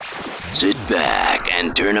back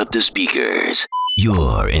and turn up the speakers.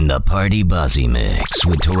 You're in the Party Bazi mix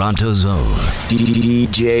with Toronto's own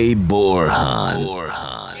DJ Borhan.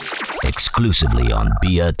 Exclusively on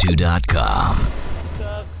Bia2.com.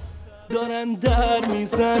 دارن در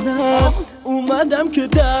میزنم اومدم که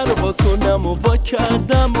در وا کنم و وا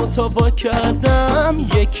کردم و تا وا کردم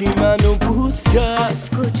یکی منو بوس کرد. از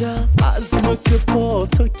کجا؟ از نوک پا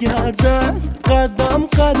تا گردن. قدم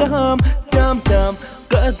قدم دم دم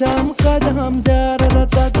قدم قدم در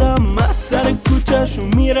ددم از سر کوچه‌شو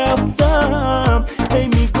میرفتم هی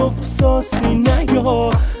میگفت ساسی نیا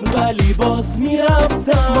ولی باز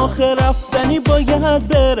میرفتم. آخه رفتنی باید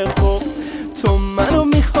بره خب تو منو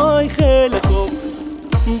میخوای خیلی خوب.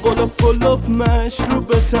 قلوب قلوب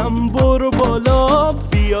مشروبتم برو بالا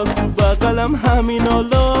بیا تو بغلم همین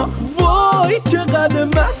حالا. وای چقدر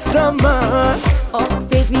مستم من. آخ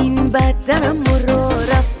ببین بدنم رو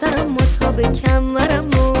رفتنم و تا به کمرم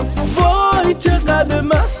و وای چقدر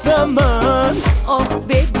مستم من. آخ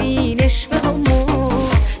ببین اشوه همو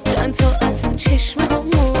چند تا از اون چشمه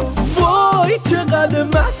همو وای چقدر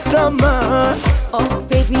مستم من. آخ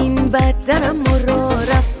ببین بدنم رو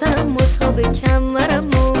رفتنم و تا به کمرم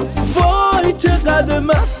و وای چقدر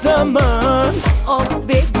مستم من. آخ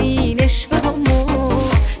ببین اشوه همو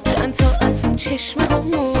چند تا از اون چشمه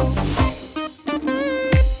همو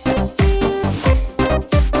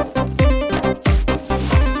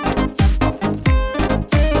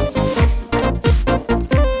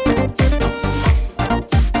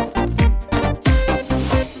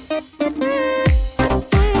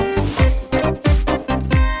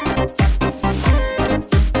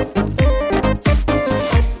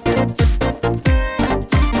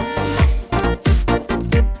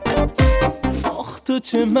تو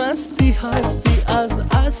چه مستی هستی از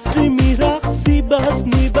عصری میرقصی بس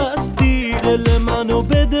میبستی دل منو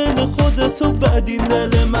به دل خودتو بدین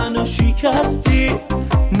دل منو شکستی.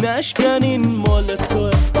 نشکنین مال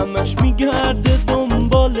توه همش میگرده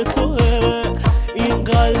دنبال توه. این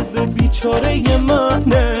قلب بیچاره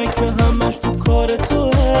منه که همش تو کار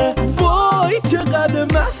توه. وای چقدر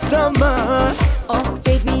مستم من. آخ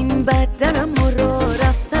ببین بدنم رو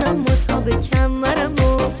رفتنم و تا به کمرم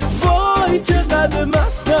و وای چقدر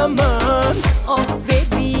مستم من. آخ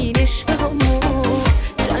ببین اشوه همو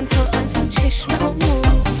چند تا از اون چشمه همو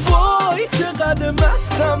وای چقدر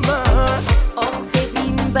مستم من. آخ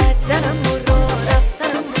ببین بدنم رو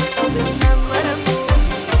رفتنم و تا به کمرم و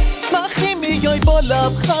وقتی میای با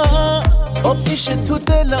لبخند آب میشه تو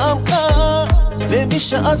دلم خند.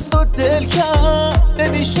 نمیشه از تو دل کند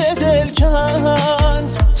نمیشه دل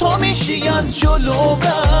کند. تو میشی از جلو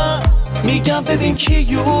رد میگم ببین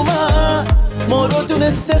کی اومد ما رو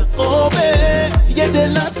دونسته قابه یه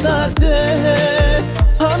دل نزده.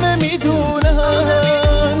 همه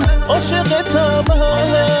میدونن عاشقتم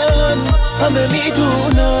من. همه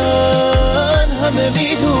میدونن همه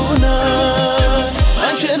میدونن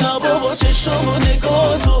من که نبا چشم و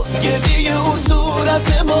نگاه تو گریه و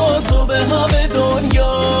صورت ما تو به همه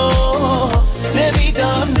دنیا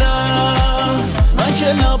نمیدم نه. من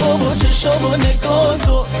که نبا چشم و نگاه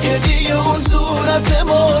تو گریه و صورت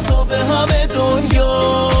ما تو به همه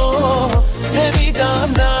دنیا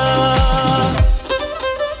نمیدم نه.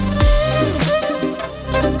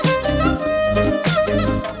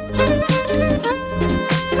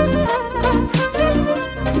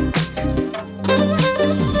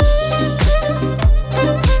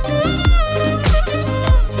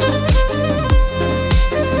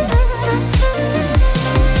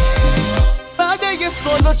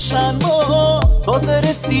 چند ماه تازه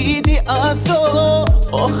رسیدی از تو.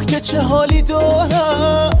 آخ که چه حالی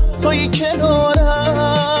دارم توی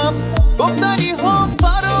کنارم. گفتنی هم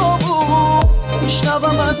فرامون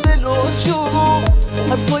میشنوم از دل و جون.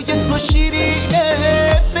 حرفای تو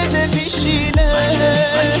شیرینه به دل میشینه.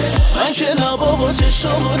 من که نبا با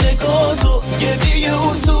چشم و نگاه تو گریه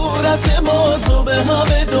و صورت ما تو به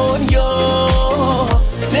همه دنیا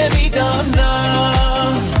نمیدم نه.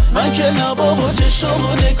 من که نبا با چشم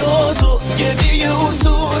و نگاه تو گریه و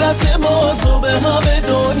صورت ما تو به همه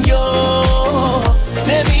دنیا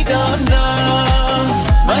نمیدم نه.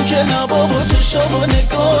 من که نبا با چشم و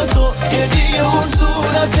نگاه تو گریه و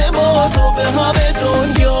صورت ما تو به همه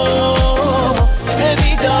دنیا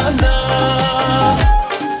نمیدم نه.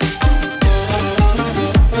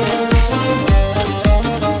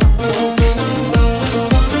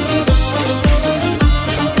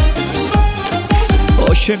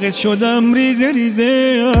 عاشق عاشقت شدم ریزه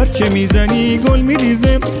ریزه، حرف که میزنی گل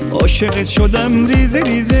میریزه. عاشقت شدم ریزه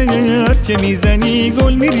ریزه، حرف که میزنی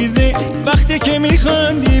گل میریزه. وقتی که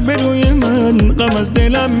میخندی به روی من غم از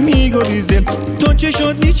دلم میگریزه. تو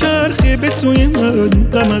چشات میچرخه به سوی من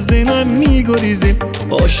غم از دلم میگریزه.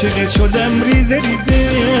 عاشقت شدم ریزه ریزه،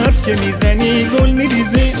 حرف که میزنی گل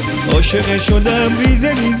میریزه. عاشقت شدم ریزه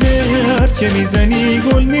ریزه، حرف که میزنی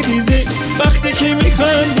گل میریزه. وقتی که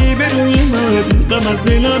میخندی به روی من غم از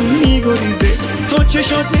دلم میگریزه. تو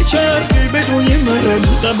چشات میچرخه به روی من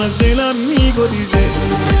غم از دلم میگریزه.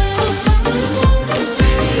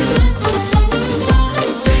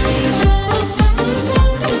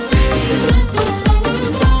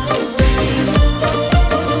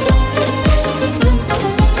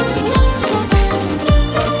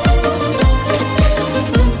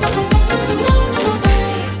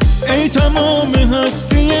 ای تمام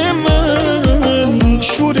هستی من،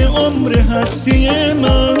 شور عمر هستی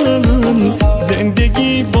من،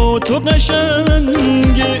 زندگی با تو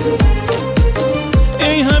قشنگه.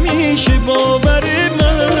 ای همیشه باور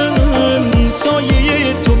من،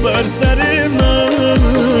 سایه تو بر سر من،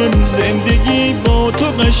 زندگی با تو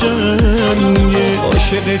قشنگه.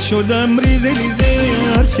 عاشقت شدم ریزه ریزه،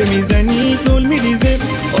 حرف که میزنی گل میریزه.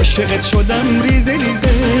 عاشقت شدم ریزه ریزه،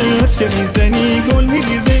 حرف که میزنی گل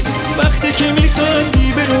میریزه. وقتی که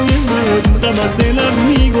میخندی به روی من غم از دلم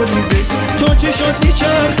میگریزه. تو چشات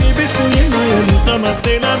میچرخه به سوی من غم از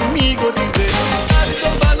دلم میگریزه. درد و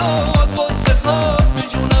بلات قصه ها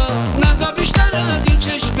بجونم، نزا بیشتر از این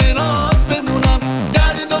چشم رات بمونم.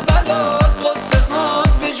 درد و بلات قصه ها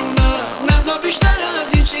بجونم، نزا بیشتر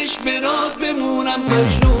از این چشم رات بمونم.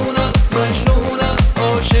 مجنونم مجنونم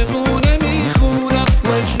عاشقونه میخونم.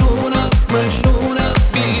 مجنونم مجنونم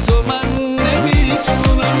بی تو من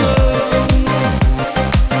نمیتونم.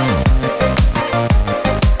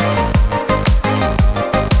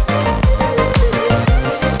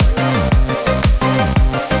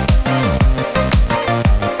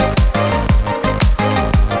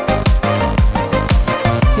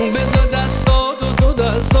 بذار دستاتو تو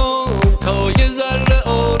دستام تا یه ذره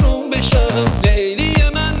آروم بشم. لیلی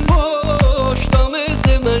من باش تا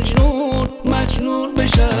مثل مجنون مجنون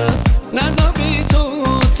بشم. نزا بی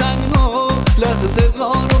تو تنها لحظه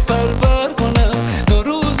رو پرور کنم. دو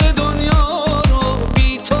روز دنیا رو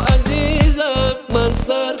بی تو عزیزم من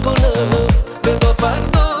سر کنم. بذار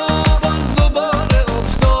فردا باز دوباره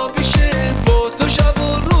افتابی شه، با تو شب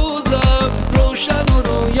و روزم روشن و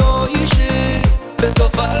رویایی شه. بذار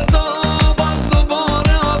فردا باز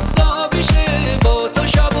دوباره آفتابی شه، با تو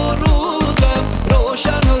شب و روزم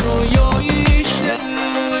روشن و رویایی شه.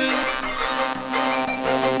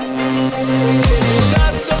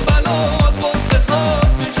 درد و بلات قصه ها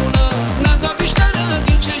بجونم، نزا بیشتر از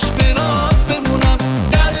این چشم رات بمونم.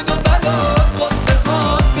 درد و بلات قصه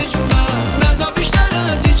ها بجونم، نزا بیشتر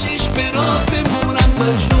از این چشم رات بمونم.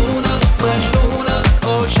 مجنونم مجنونم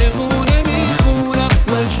عاشقونه میخونم.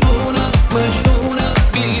 مجنونم مجنونم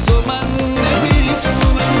بی تو من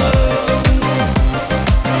نمیتونم.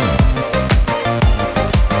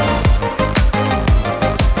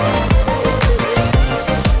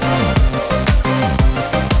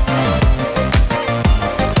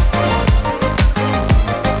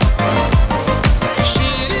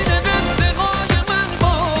 شیرین قصه های من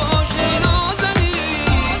باش ای نازنی،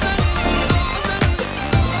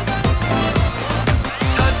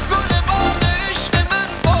 تدگل باغ عشق من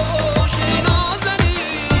باش ای نازنی.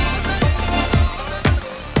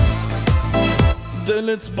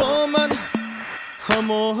 دلت با من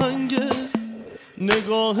هماهنگه،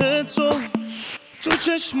 نگاه تو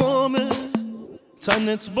چشمامه.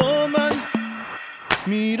 تنت با من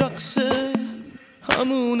میرقصه،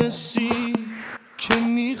 همون سی که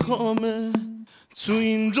میخوامه. تو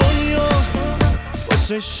این دنیا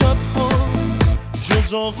واسه شبها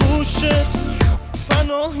جز آغوشت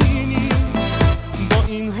پناهی نیست. با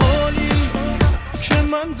این حالی که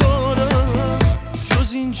من دارم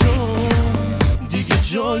جز اینجا دیگه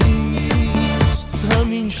جایی نیست.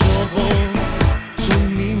 همین جاها تو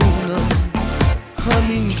میمونم،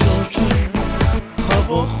 همین جا که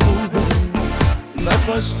هوا خوبه،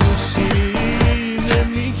 نفس تو سینه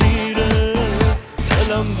میگیره،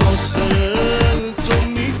 دلم واسه تو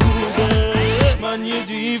میگوده. من یه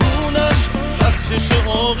دیوونم وقتش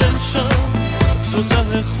عاقل شم، تو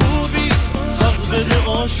ته خوبی حق بده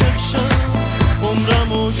عاشق شم.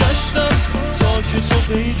 عمرمو گشتم تا که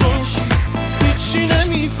تو پیداشی، هیچی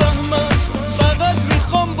نمیفهمم فقط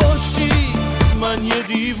میخوام باشی. من یه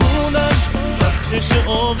دیوونم وقتش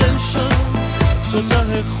عاقل شم، تو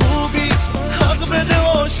ته خوبی حق بده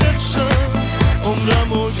عاشق شم.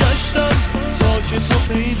 عمرمو گشتم تا که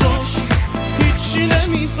تو پیداشی، هیچی هیچی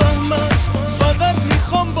نمیفهمم فقط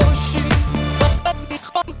میخوام باشی فقط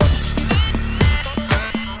میخوام باشی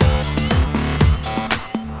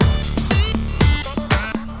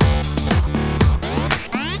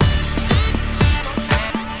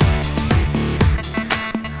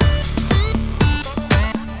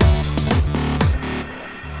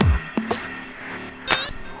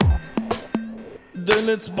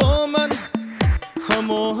دلت با من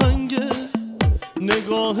هماهنگه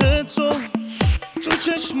نگاه تو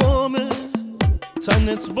چشمامه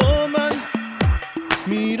تنت با من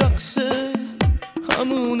میرقصه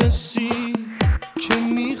همون سی که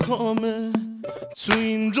میخوامه تو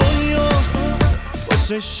این دنیا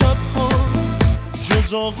واسه شبها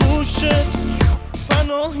جز آغوشت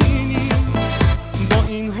پناهی نیست با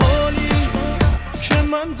این حالی که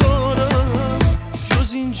من دارم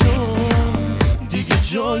جز اینجا دیگه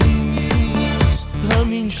جایی نیست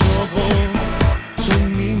همینجا با تو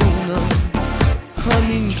میمونم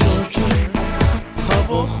همینجا که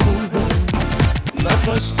هوا خوبه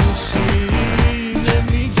نفس تو سینه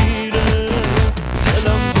میگیره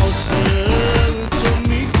دلم واسه تو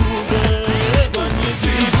میگوبه من یه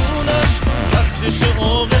دیوونم وقتش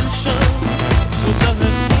عاقل شم تو ته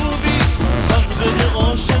خوبی حق بده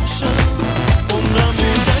عاشق شم عمرم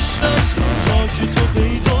گشتم تا که تو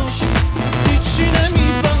پیداش هیچی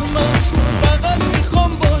نمیفهمم فقط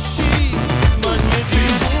میخوام باشی من یه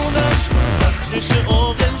دیوونم وقتش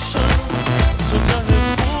عاقل شم تو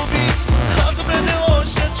ته خوبی حق بده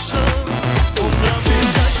عاشق شم عمرم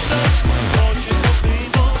گشتم تا که تو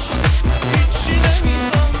پیداش هیچی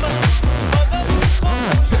نمیفهمم فقط میخوام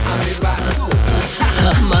باشی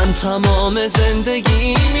من تمام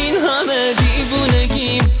زندگیم این همه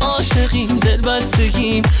دیوونگیم عاشقیم دل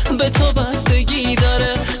بستگیم به تو بستگی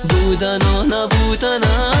داره بودن و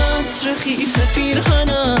نبودنم رخیص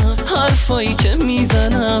پیرهنم حرفایی که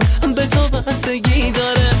میزنم به تو بستگی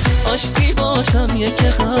داره آشتی باشم یک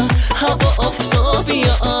غم هوا آفتابی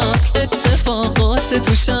یا ابر اتفاقات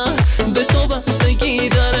تو شهر به تو بستگی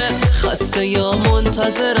داره خسته یا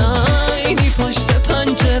منتظرم اینی پشت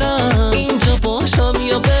پنجرم اینجا باشم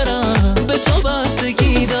یا برم به تو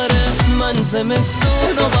بستگی داره من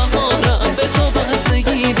زمستون و بهارم به تو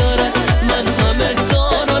بستگی داره من همه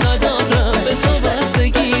دار و ندارم به تو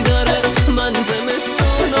بستگی داره من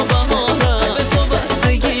زمستون و بهارم به تو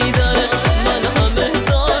بستگی داره من همه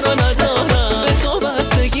دار و ندارم به تو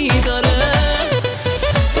بستگی داره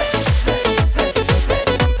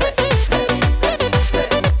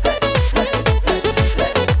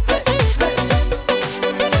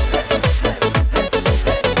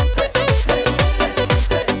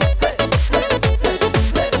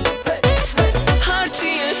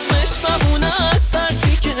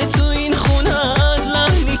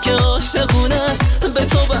به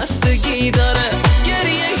تو بستگی داره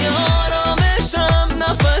گریه یا آرامشم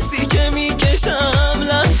نفسی که میکشم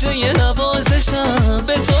لحجه نوازشم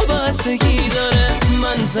به تو بستگی داره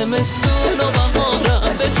من زمستون و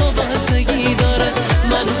بهارم به تو بستگی داره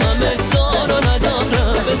من همه دار و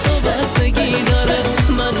ندارم به تو بستگی داره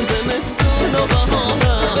من زمستون و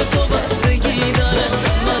بهارم به تو بستگی داره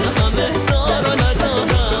من همه دار و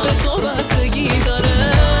ندارم به تو بستگی داره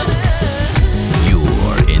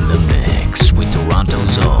with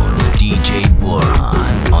Toronto's own DJ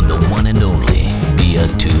Borhan on the one and only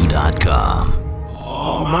Bia2.com.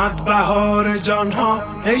 آمد بهار جانها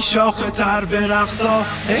ای شاخ تر برقصا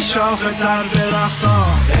ای شاخ تر برقصا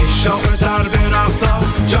ای شاخ تر برقصا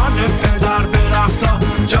جان پدر برقصا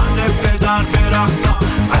جان پدر برقصا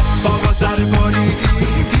از پا و سر بریدی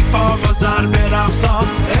بی پا و سر برقصا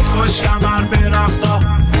ای خوش کمر برقصا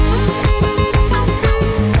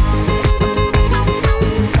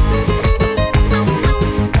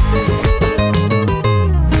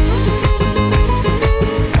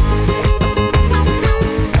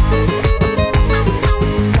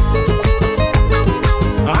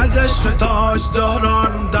عشق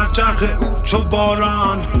تاجداران در چرخ او چو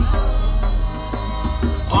باران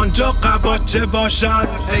آنجا قباچه باشد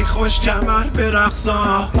ای خوش کمر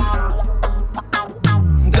برقصا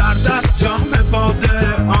در دست جام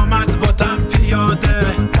باده آمد با تن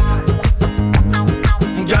پیاده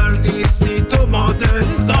گر نیستی تو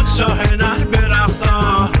ماده زان شاه نر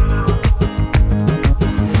برقصا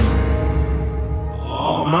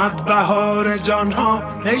آمد بهار جانها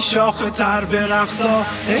ای شاخ تر برقصا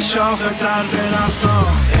ای شاخ تر برقصا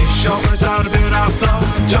ای شاخ تر برقصا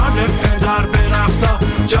جان پدر برقصا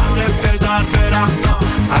جان پدر برقصا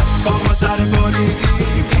از پا و سر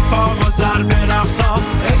بریدی بی پا و سر برقصا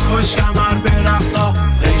ای خوش کمر برقصا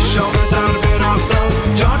ای شاخ تر برقصا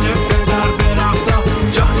جان پدر برقصا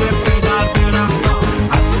جان پدر برقصا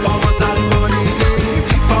از پا و سر بریدی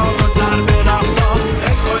بی پا و سر برقصا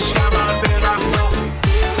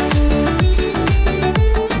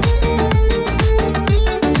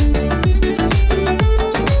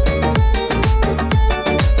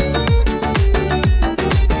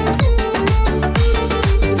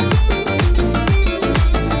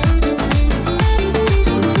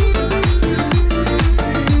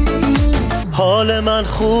حال من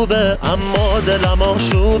خوبه اما دلم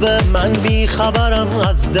آشوبه، من بی خبرم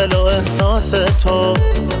از دل و احساس تو.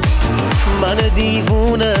 من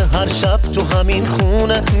دیوونه هر شب تو همین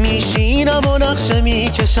خونه میشینم و نقشه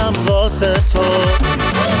میکشم واسه تو.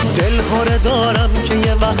 دل هره دارم که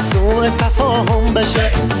یه وقت سوء تفاهم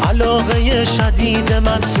بشه، علاقه شدید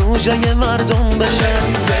من سوژه مردم بشه.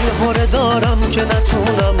 دل هره دارم که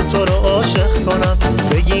نتونم تو رو عاشق کنم،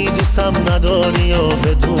 بگی دوستم نداری و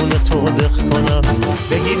بدون تو دق کنم،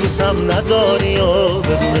 بگی دوستم نداری و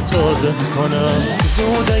بدون تو دق کنم.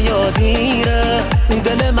 زوده یا دیره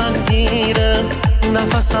دل من گیره،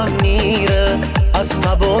 نفسم میره از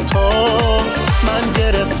تب و تو. من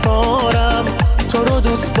گرفتارم تو رو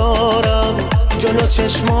دوست دارم، جلو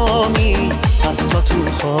چشمامی حتی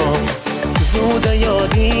تو خواب. زوده یا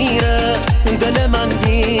دیره دل من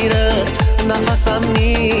گیره، نفسم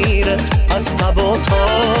میره از تب و تو.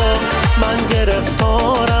 من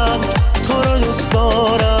گرفتارم تو رو دوست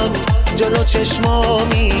دارم، جلو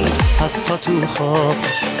چشمامی حتی تو خواب.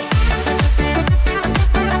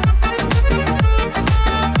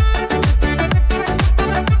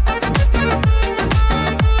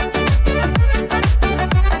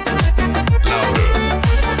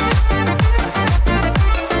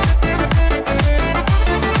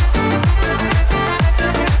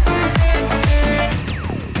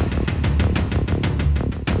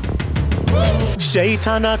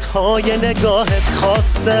 شیطنت های نگاهت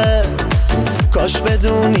خاصه، کاش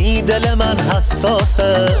بدونی دل من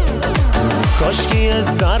حساسه. کاش که یه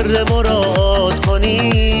ذره مراعات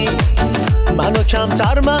کنی، منو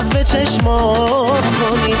کمتر محو چشمات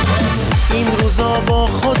کنی. این روزا با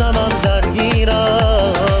خودمم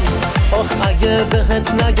درگیرم، آخ اگه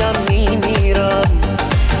بهت نگم میمیرم.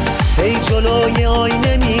 هی جلوی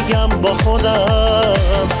آینه میگم با خودم،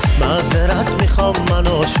 معذرت میخوام من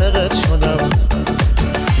عاشقت شدم،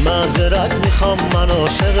 معذرت میخوام من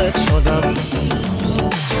عاشقت شدم.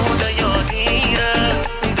 سوده یا دیره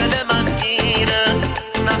دل من گیره،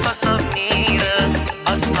 نفسم میره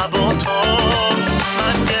از تب و تو.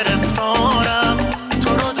 من گرفتارم تو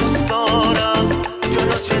رو دوست دارم،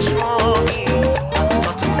 جلو چشمانی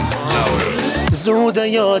زوده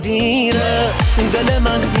یا دیره دل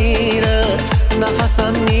من گیره،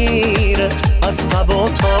 نفسم میره از تب و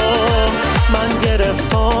تو. من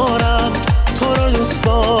گرفتارم تو رو دوست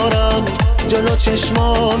دارم، جلو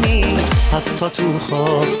چشمامی حتی تو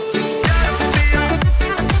خواب.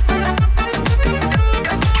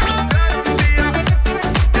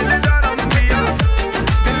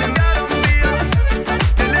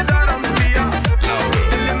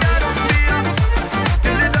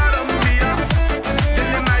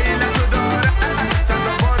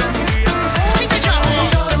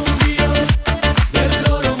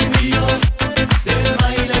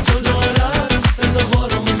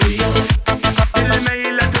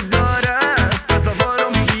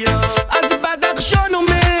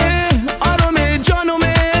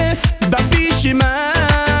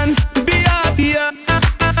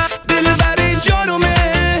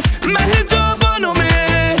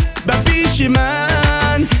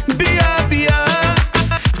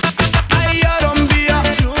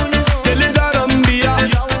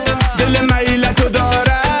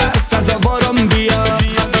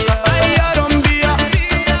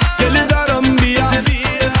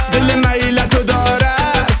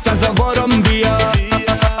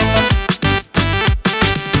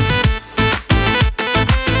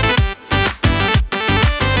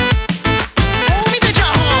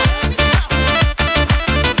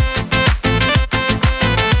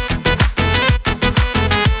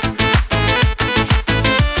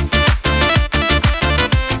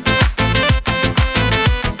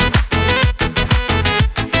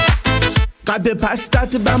 قد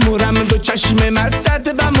پستت بمورم، دو چشم مستت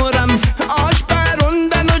بمورم، آش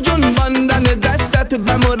پروندن و جنباندن دستت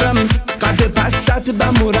بمورم. قد پستت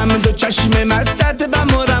بمورم، دو چشم مستت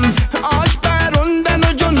بمورم، آش پروندن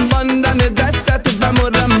و جنباندن دستت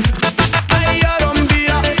بمورم. ایارم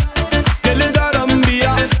بیا دل دارم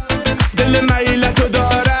بیا، دل میلتو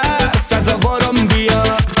داره سزاوارم بیا.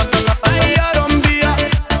 ایارم بیا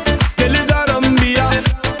دل دارم بیا،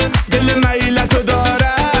 دل میلتو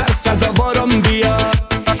داره سزاوارم بیا.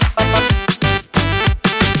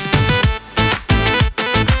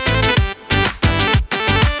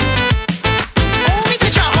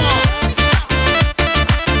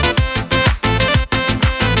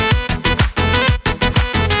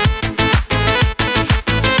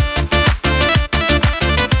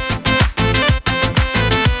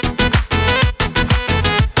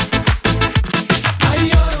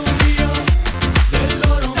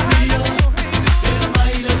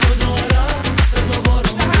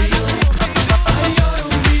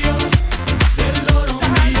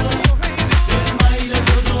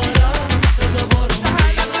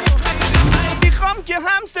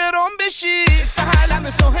 همسرم بشی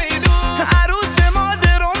سهلم سهیلو عروس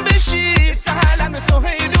مادرم بشی سهلم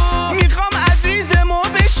سهیلو میخوام عزیز ما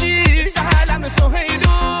بشی سهلم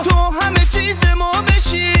سهیلو تو همه چیز ما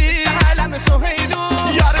بشی سهلم سهیلو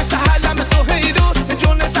یار سهلم سهیلو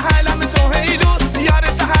جون سهلم سهیلو یار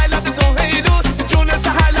سهلم سهیلو جون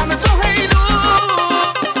سهلم سهیلو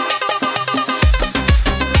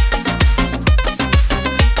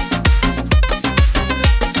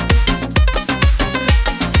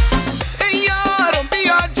یارم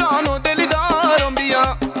بیا جان و دلی دارم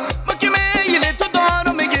بیا ما که میل تو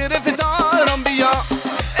دارم گرفتارم بیا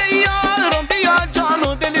یارم بیا جان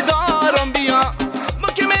و دلی دارم بیا ما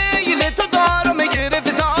که میل تو دارم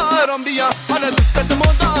گرفتارم بیا حالا دوستت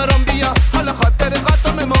ما دارم بیا حالا خاطر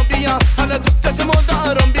خاتم ما بیا حالا دوستت ما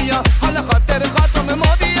دارم بیا حالا خاطر خاتم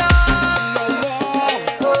ما بیا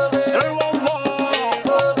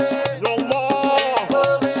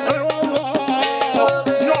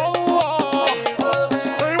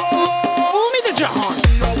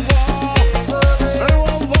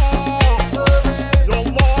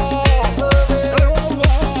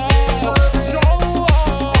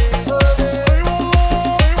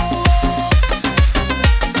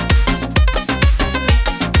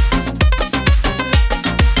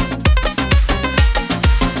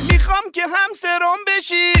میخوام که همسرم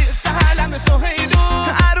بشی سهلم سهیلو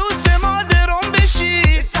عروس مادرم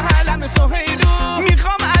بشی سهلم سهیلو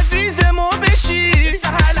میخوام عزیز ما بشی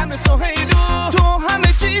سهلم سهیلو تو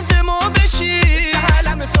همه چیز ما بشی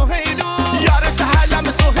سهلم سهیلو یار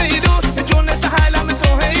سهلم سهیلو جون سهلم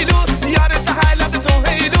سهیلو یار سهلم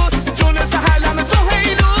سهیلو جون سهلم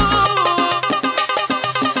سهیلو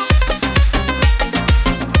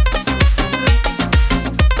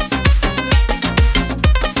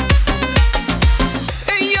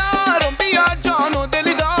یارم بیا جان و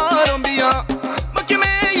دلی دارم بیا ما که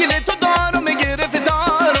میل تو دارم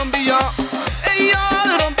گرفتارم بیا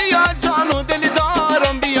یارم بیا جان و دلی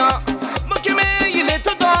دارم بیا ما که میل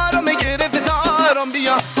تو دارم گرفتارم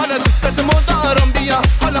بیا حالا دوستت ما دارم بیا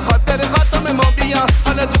حالا خاطر خاتم ما بیا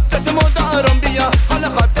حالا دوستت ما دارم بیا حالا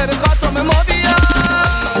خاطر خاتم ما بیا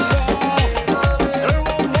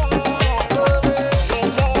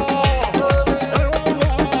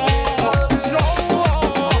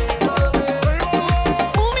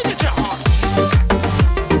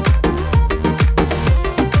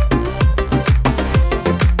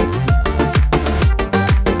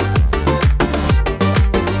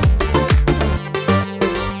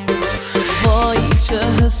وای چه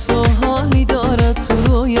حس و حالی داره تو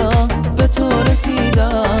رویا به تو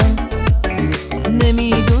رسیدم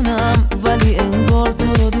نمیدونم ولی انگار تو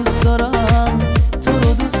رو دوست دارم تو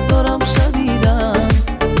رو دوست دارم شدیدن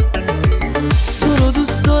تو رو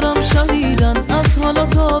دوست دارم شدیدن از حالا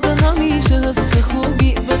تا به همیشه حس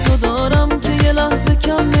خوبی به تو دارم که یه لحظه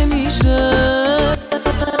کم نمیشه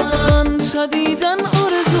من شدیدن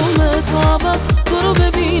آرزومه تا ابد تو رو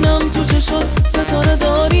ببینم تو چشات ستاره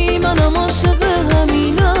داری منم عاشق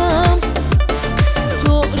همینم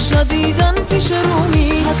تو شدیدن پیش رومی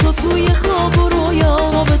حتی توی خواب و رویا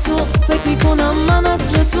تا به تو فکر میکنم من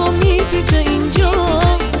عطر تو میپیچه اینجا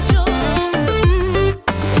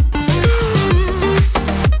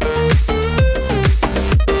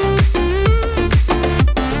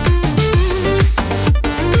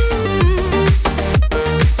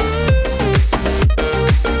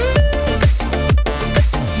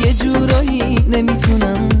یه جورایی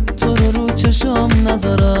نمیتونم تو رو چشام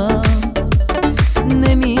نذارم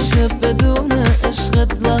نمیشه بدون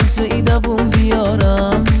عشقت لحظه ای دووم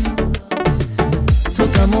بیارم تو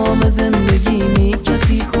تمام زندگیمی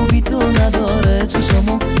کسی خوبی تو نداره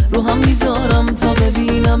چشامو رو هم میذارم تا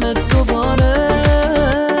ببینمت دوباره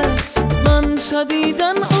من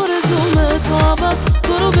شدیدن آرزومه تا ابد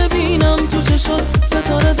تو رو ببینم تو چشات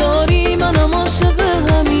ستاره داری منم عاشق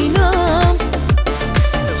همینم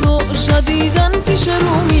تو شدیدن پیش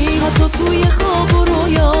رومی حتی توی خواب و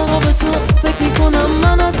رویا تا به تو فکر میکنم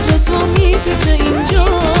من عطر تو میپیچه اینجا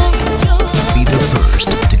Be the first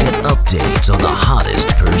to get updates on the hottest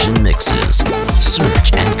Persian mixes. Search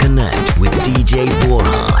and connect with DJ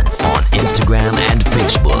Borhan on Instagram and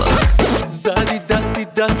Facebook. زدی دستی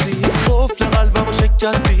دستی قفل قلبمو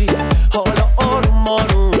شکستی حالا آروم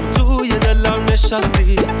آروم توی دلم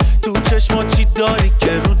نشستی تو چشما چی داری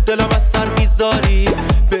که رو دلم از سر میذاری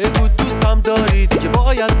بگو دوستم داری دیگه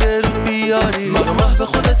باید به رود بیاری منو محو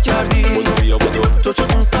خودت کردی تو چه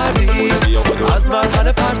خون سردی از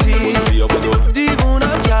مرحله پرتی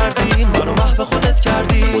دیوونم کردی منو محو خودت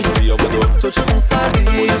کردی تو چه خون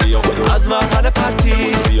سردی از مرحله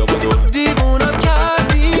پرتی دیوونم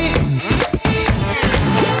کردی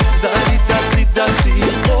زدی دستی دستی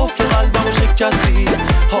قفل قلبمو شکستی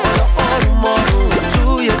حالا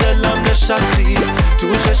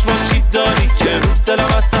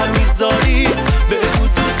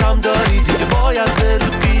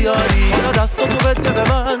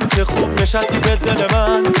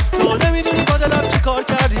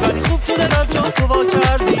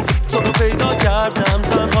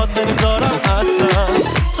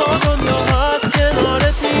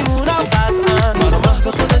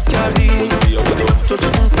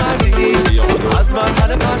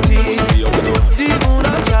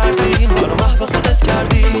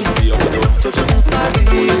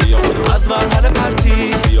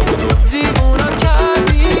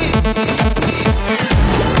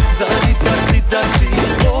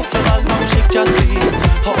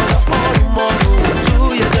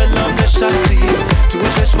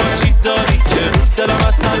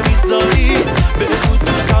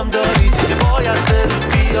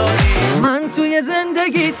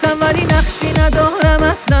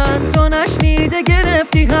من تو نشنیده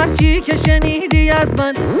گرفتی هرچی که شنیدی از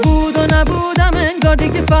من. بود و نبودم انگار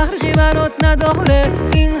دیگه فرقی برات نداره.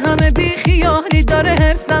 این همه بیخیالی داره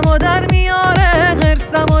هرسمو در میاره،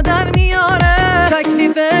 هرسمو در میاره.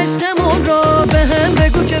 تکلیف عشقمون رو به هم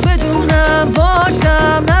بگو که بدونم،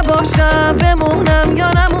 باشم نباشم، بمونم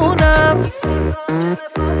یا نمونم.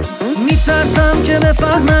 میترسم که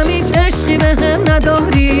بفهمم هیچ عشقی به هم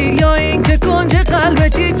نداری، یا این که کنج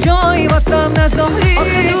قلبتی جایی واسم نذاری.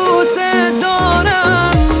 آخه دوست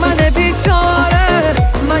دارم من بیچاره،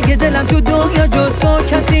 مگه دلم تو دنیا جز تو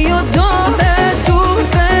کسی رو داره؟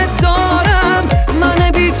 دوست دارم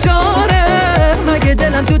من بیچاره، مگه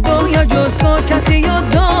دلم تو دنیا جز تو کسی رو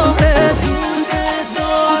داره؟ دوست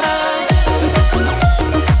دارم.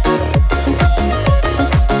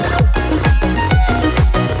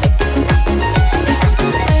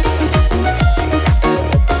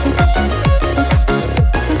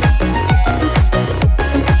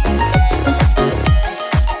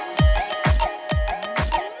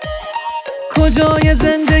 کجای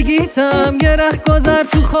زندگیتم یه رهگذر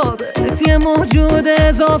تو خوابت، یه موجود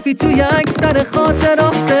اضافی توی اکثر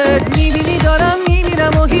خاطراتت. میبینی دارم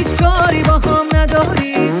میمیرم و هیچ کاری با هم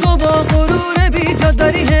نداری. تو با غرور بیجا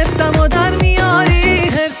داری هرسمو در میاری،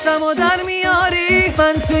 هرسمو در میاری.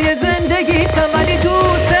 من توی زندگیتم ولی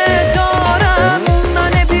دوست دارم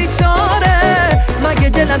من بیچاره، مگه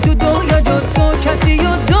دلم تو دنیا جز تو کسی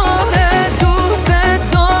رو داره؟ دوست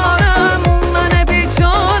دارم من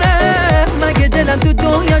بیچاره، مگه دلم تو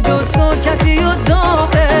دنیا جز تو کسی رو داره؟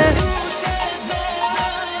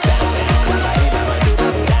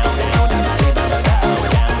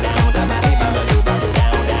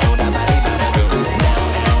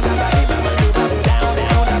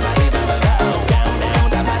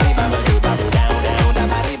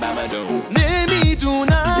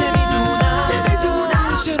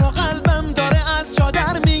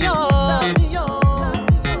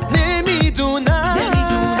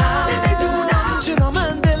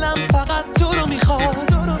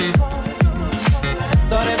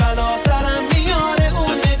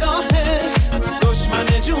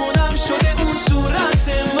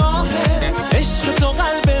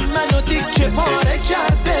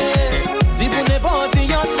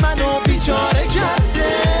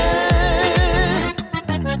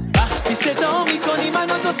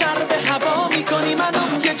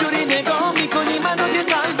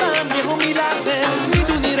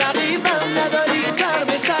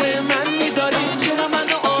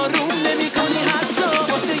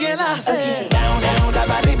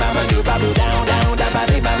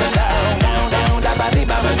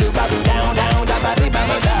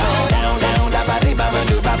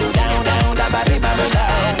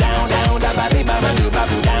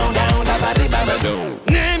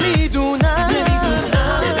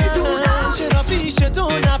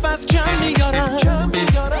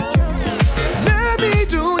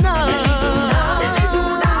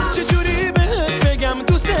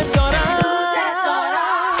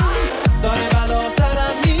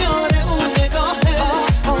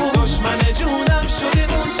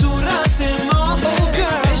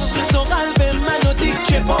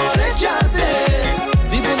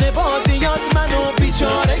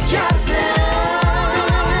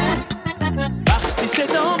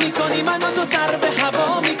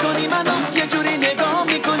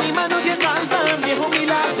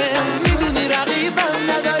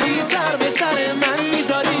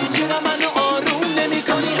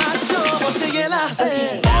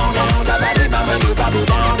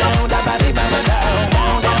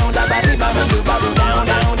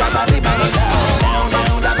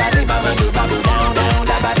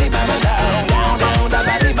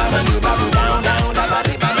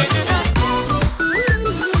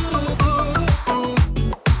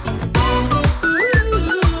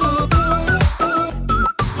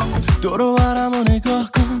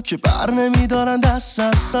 که بر نمیدارن دست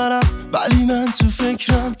از سرم، ولی من تو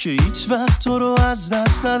فکرم که هیچ وقت تو رو از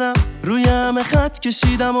دست ندم. روی همه خط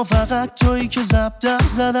کشیدم و فقط تویی که زبدر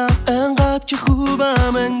زدم. انقدر که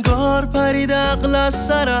خوبم انگار پرید عقل از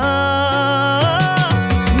سرم.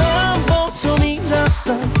 من با تو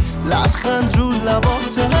میرقصم، لبخند رو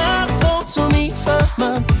لبات، حرفا تو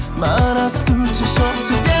میفهمم. من از تو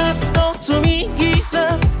چشات دستاتو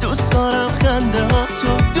میگیرم. دوست دارم خنده ها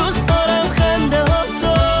تو، دوست دارم خنده ها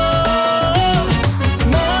تو.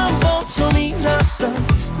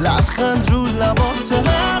 لبخند رو لبات،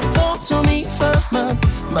 حرفا تو میفهمم.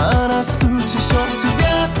 من از تو چشات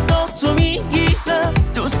دستاتو میگیرم.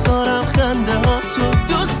 دوست دارم خنده ها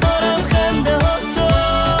تو، دوست دارم خنده ها تو.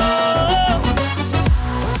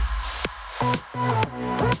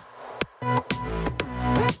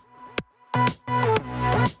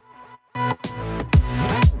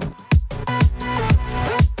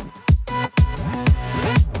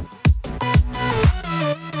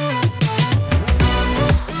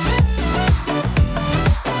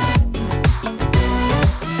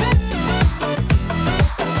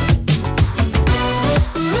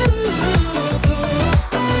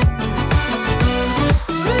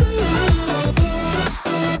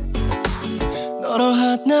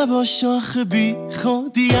 آخه بی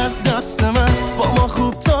خودی از دست من با ما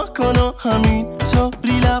خوب تا کن و همین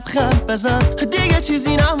طوری لبخند بزن دیگه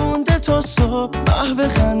چیزی نمونده تا صبح محو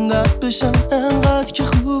خندت بشم انقدر که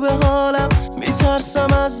خوبه حالم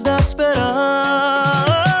میترسم از دست برم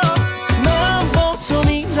من با تو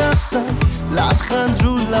میرقصم لبخند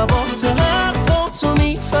رو لبات حرفا تو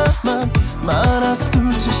میفهمم من از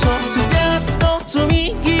تو چشات دستاتو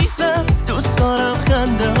میگیرم دوست دارم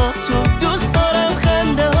خنده ها تو دوست دارم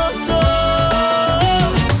خنده ها تو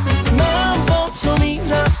من با تو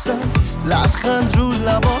میرقصم لبخند رو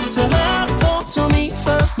لبات حرفا تو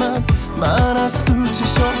میفهمم من از تو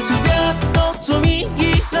چشات دستاتو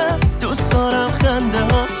میگیرم دوست دارم خنده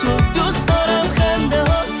ها تو دوست دارم خنده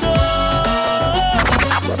ها تو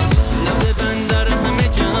لب بندر همه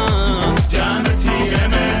جمع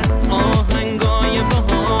تیرمه آهنگای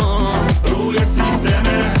بهار روی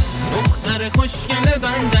سیستمه دختر خوشگل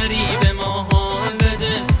بندری به ما حال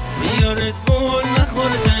بده بیارت بول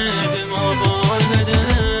نخورده به ما بال بده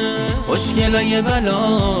خوشگلای بلا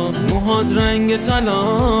موهات رنگ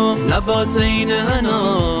طلا لبات این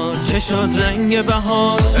انار چشات رنگ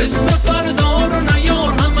بهار اسم فردا رو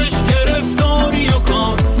نیار همش گرفتاری و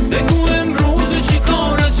کار بگو امروز چی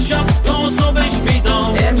کار از شب تا صبحش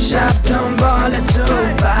بیدار امشب دنبال تو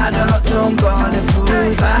فردا دنبال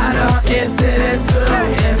پول فردا استرسو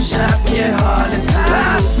امشب یه حال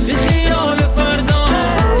تو بی خیال فردا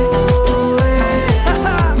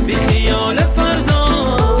بی خیال فردا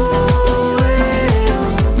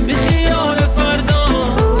بی خیال فردا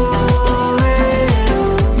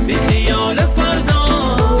بی خیال فردا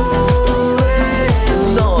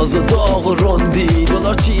ناز و داغ و رندی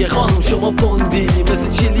دلار چیه خانم شما پوندی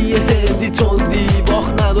مثل چیلی هندی تندی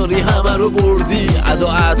باخت نداری همه رو بردی ادا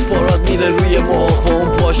اطفارات میره روی مخ با اون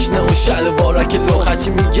پاشنه و شلوارک لخ هرچی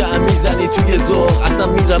میگم میزنی توی ذوق اصلا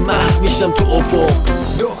میرم محو میشم تو افق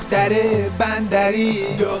دختر بندری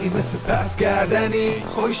داغی مثل پس کردنی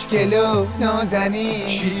خوشگل و نازنی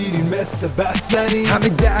شیرین مثل بستنی همه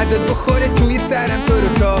دردت بخوره توی سرم تو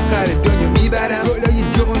رو تا آخر دنیا میبرم بالای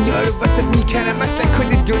دنیا رو واسه میکنم مثلا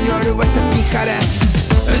کل دنیا رو واسه میخرم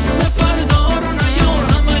اسم فردا رو نیار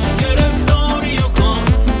همش گرفتاری و کار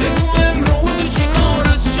بگو امروز چی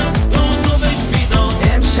کار از شب تا صبحش بیدار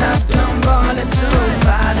امشب دنبال تو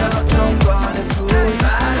فردا دنبال پول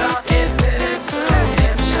فردا استرسو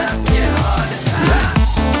امشب یه حال تو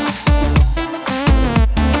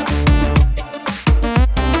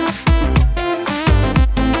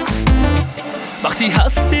وقتی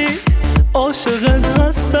هستی عاشقت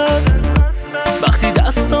هستم وقتی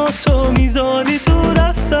دستاتو میذاری تو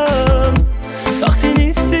دستم وقتی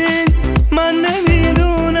نیستی من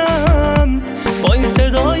نمیدونم با این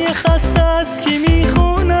صدای خسته از کی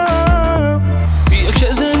میخونم بیا که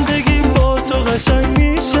زندگی با تو قشنگ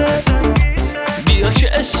میشه بیا که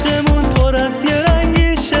عشقمون پر از یه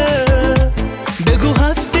رنگیشه بگو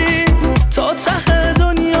هستی تا ته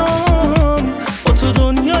دنیام با تو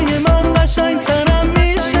دنیای من قشنگ ترم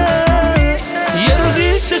میشه یه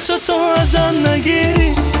روزی چشاتو ازم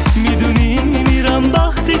نگیری میدونی میمیرم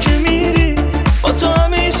وقتی که میری با تو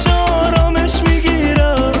همیشه آرامش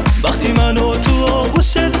میگیرم وقتی منو تو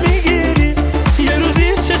آغوشت میگیری یه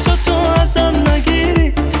روزی چشاتو ازم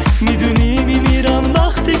نگیری میدونی میمیرم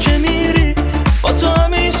وقتی که میری با تو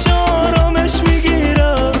همیشه آرامش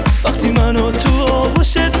میگیرم وقتی منو تو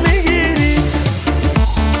آغوشت میگیری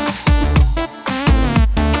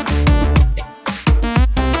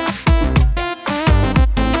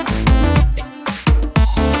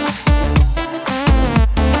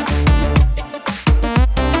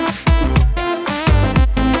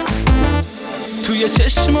توی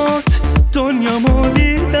چشمات دنیامو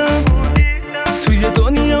دیدم توی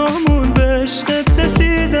دنیامون به عشقت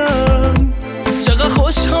رسیدم چقدر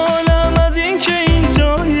خوشحالم از این که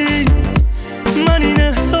اینجایی من این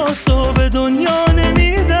احساسو به دنیا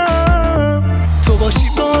نمیدم تو باشی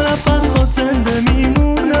با نفسات زنده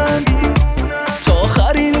میمونم تا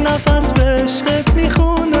آخرین نفس به عشقت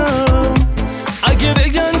میخونم اگه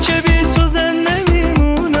بگن که بی تو زنده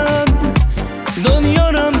میمونم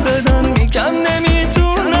دنیارم بدن میگم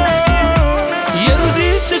نمیتونم یه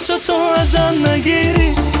روزی چشاتو ازم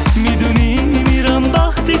نگیری میدونی میمیرم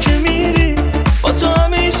وقتی که میری با تو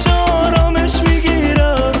همیشه آرامش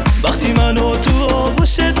میگیرم وقتی منو تو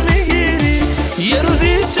آغوشت میگیری یه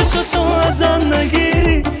روزی چشاتو ازم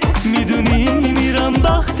نگیری میدونی میمیرم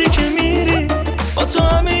وقتی که میری با تو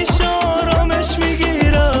همیشه آرامش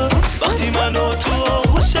میگیرم وقتی منو تو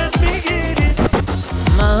آغوشت میگیری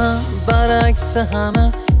من برعکس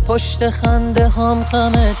همه پشت خنده هم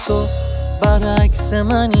غم تو برعکس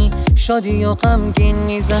منی، شادی و غمگین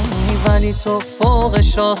میزنی، ولی تو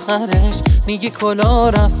فوقش آخرش میگی کلا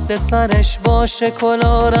رفته سرش. باشه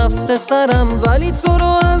کلا رفته سرم، ولی تو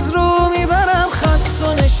رو از رو میبرم. خط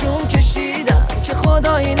و نشون کشیدم که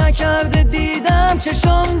خدایی نکرده دیدم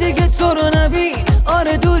چشام دیگه تو رو نبین.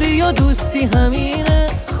 آره دوری و دوستی همینه،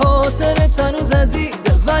 خاطرت هنوز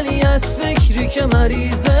عزیزه، ولی از فکری که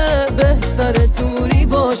مریضه بهتر دوری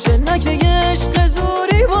باشه، نه که یه عشق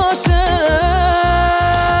زوری باشه.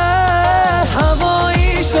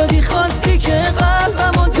 هوایی شدی خواستی که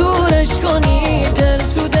قلبمو دورش کنی، دل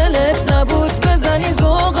تو دلت نبود بزنی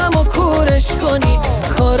ذوقمو کورش کنی.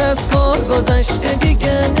 کار از کار گذشته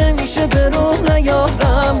دیگه نمیشه به روح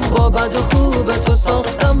نیارم، با بد و خوب تو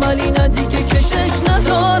ساختم ولی نه دیگه کشش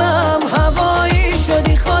ندارم. هوایی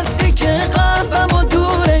شدی خواستی که قلبمو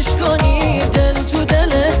دورش کنی، دل تو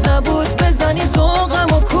دلت نبود بزنی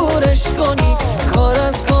ذوقمو کورش کنی. کار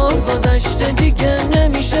از کار گذشته دیگه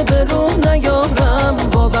نمیشه به روح نیارم،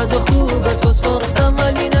 با بد و خوب تو ساختم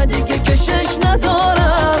ولی نه دیگه کشش ندارم.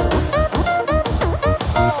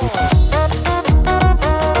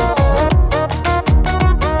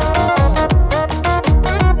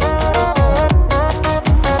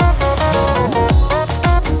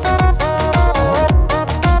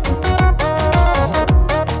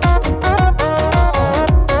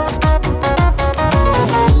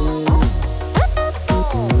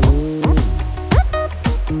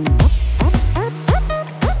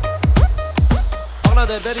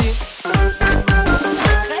 بری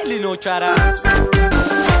خیلی نوکرم.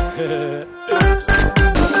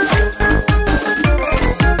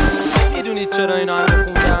 میدونید چرا اینا همه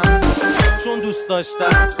خوندم؟ چون دوست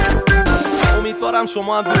داشتم. امیدوارم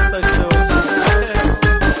شما هم دوست داشته باشید.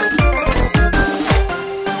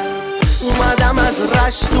 اومدم از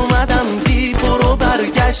رشت، اومدم بی برو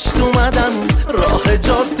برگشت، اومدم راه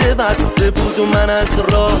جاده بسته بود و من از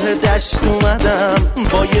راه دشت اومدم،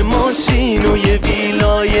 با یه ماشین و یه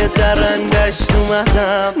ویلای درندشت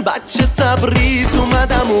اومدم. بچه تبریز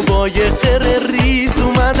اومدم و با یه قره ریز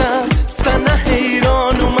اومدم، سنه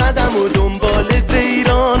حیران اومدم و دنبال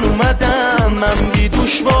دیران اومدم. من بی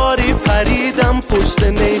دوشواری پریدم پشت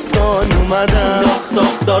نیسان اومدم. داخ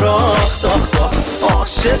داخ داراخ داخ داخ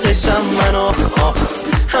عاشقشم من آخ آخ،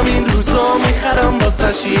 همین روزا میخرم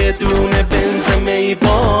واسش یه دونه بنز می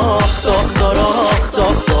باخ. داخ داراخ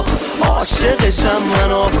داخ داخ عاشقشم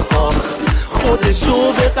من آخ آخ،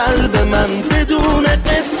 خودشو به قلب من بدون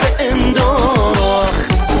قصه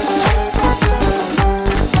انداخت.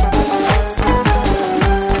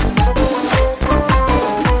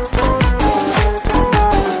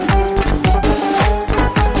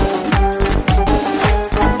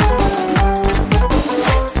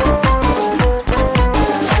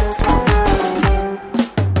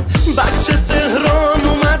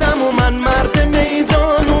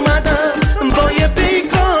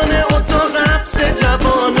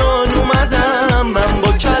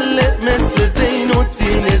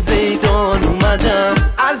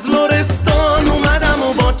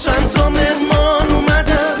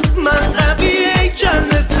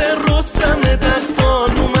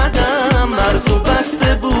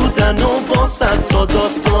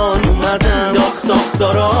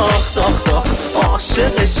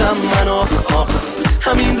 عاشقشم من آخ آخ،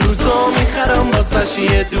 همین روزا میخرم واسش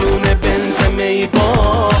یه دونه بنز می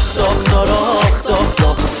باخ. داخ داراخ داخ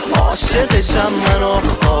داخ عاشقشم من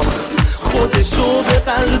آخ آخ، خودشو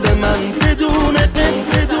به قلب من بدون قصد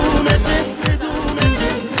بدون قصد.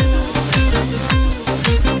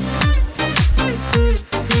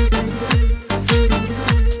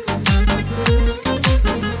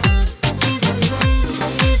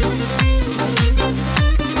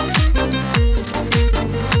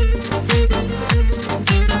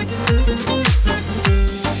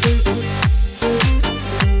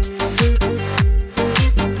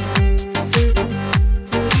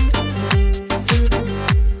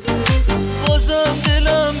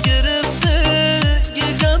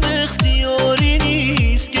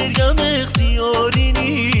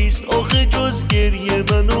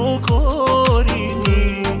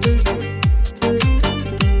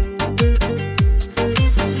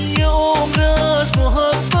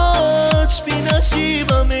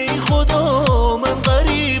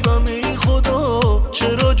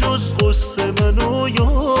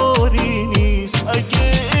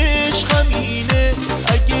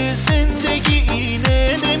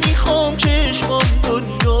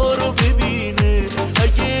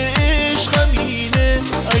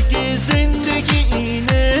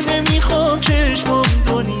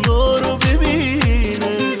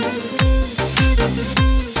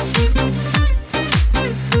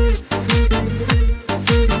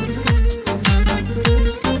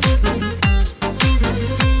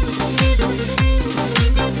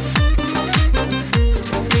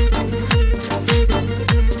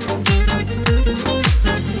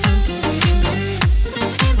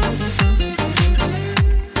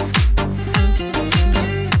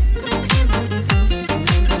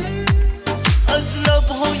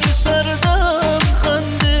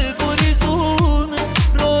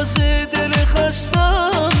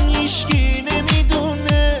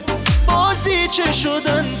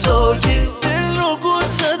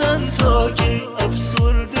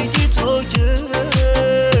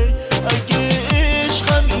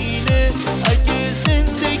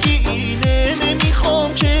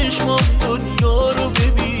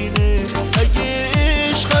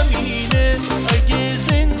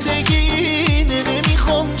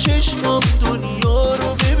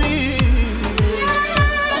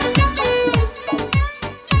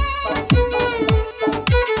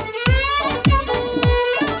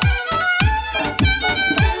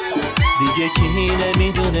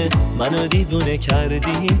 میکنه منو دیوونه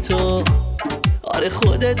کردی تو. آره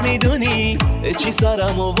خودت میدونی چی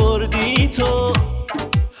سرم آوردی تو.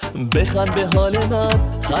 بخند به حال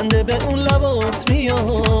من خنده به اون لبات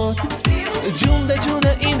میاد. جون به جون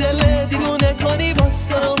این دل دیوونه کنی باز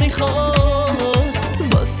تو رو میخواد.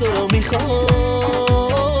 باز تو رو میخواد.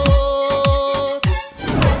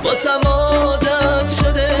 بازم عادت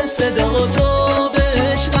شده صدا تو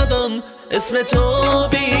بشنوم. اسم تو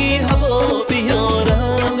بی هوا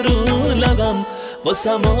بیارم رو لبم.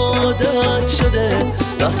 واسم عادت شده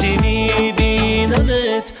وقتی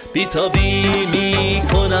میبینمت بیتابی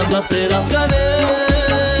میکنم وقت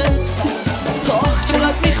رفتنت. آخ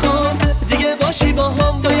چقدر میخوام دیگه باشی با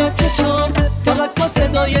هم باید چشم. فقط با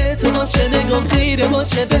صدای تو باشه نگام خیره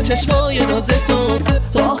باشه به چشمای ناز تو.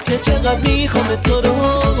 آخ که چقدر میخوام تو رو.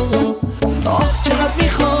 آخ چقدر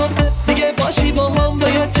میخوام دیگه باشی با هم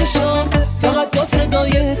باید چشم. فقط با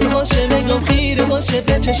صدای تو باشه نگام خیره باشه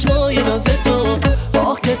به چشمای ناز تو.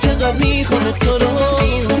 آخ که چقدر میخوام تو رو.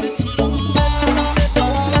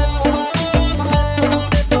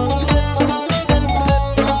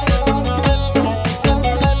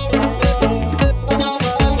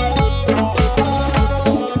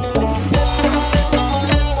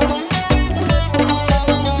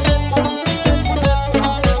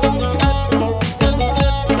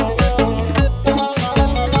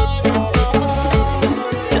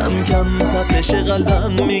 تپش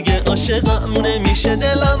قلبم میگه عاشقم نمیشه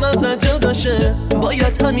دلم ازت جداشه.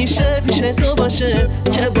 باید همیشه پیش تو باشه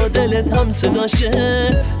که با دلت هم صداشه.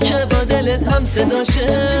 که با دلت هم صداشه.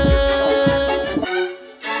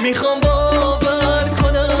 میخوام باور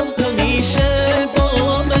کنم همیشه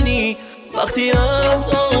با منی وقتی از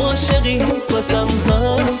عاشقی واسم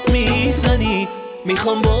حرف میزنی.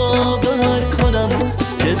 میخوام باور کنم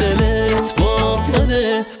که دلت با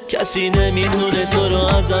منه کسی نمیتونه تو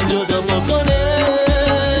رو ازم جدا بکنه.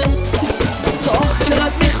 آخ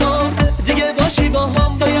چقدر میخوام دیگه باشی با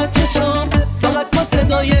هم باید چشم. فقط با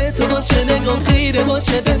صدای تو باشه نگام خیره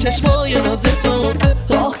باشه به چشمای ناز تو.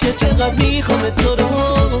 آخ که چقدر میخوام تو رو.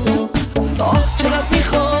 آخ چقدر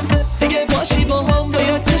میخوام دیگه باشی با هم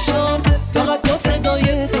باید چشم. فقط با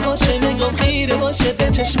صدای تو باشه نگام خیره باشه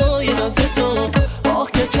به چشمای ناز تو.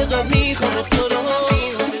 آخ که چقدر میخوام تو رو.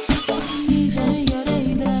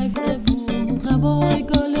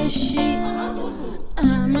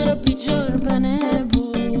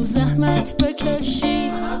 زحمت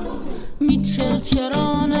بکشی میچل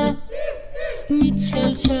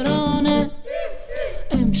چرانه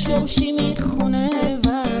امشوشی میخونه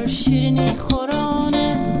ور شیرینی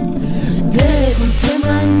خورانه. دل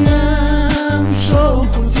تمنم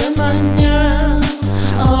شوخ تمنم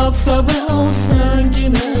آفتاب و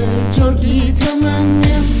سنگینه جرگی تمنم.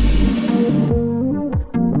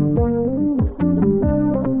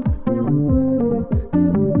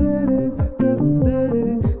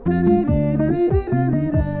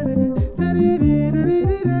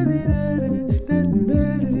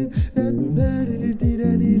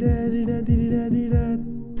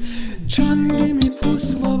 چندی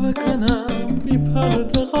میپوس و بکنم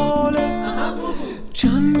میپرد غاله.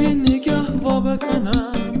 چندی نگه و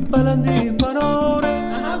بکنم بلندی براره.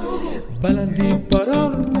 بلندی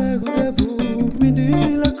برار نگوده بود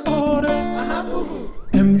میدیل کاره.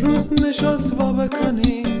 امروز نشست و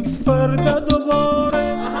بکنیم فردا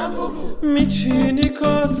دوباره. میچینی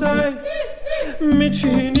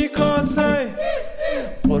کاسه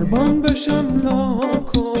قربان بشم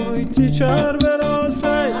ناکوی تیچر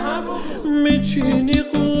براسه. میچینی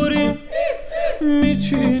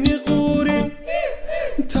قوری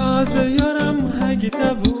تازه یارم هگی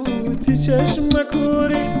تبودی چشم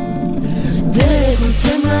کوری. دل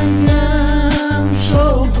تمنم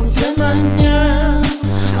شوخ تمنم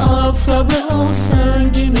آفتاب و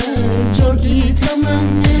سنگینه جرگی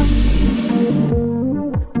تمنم.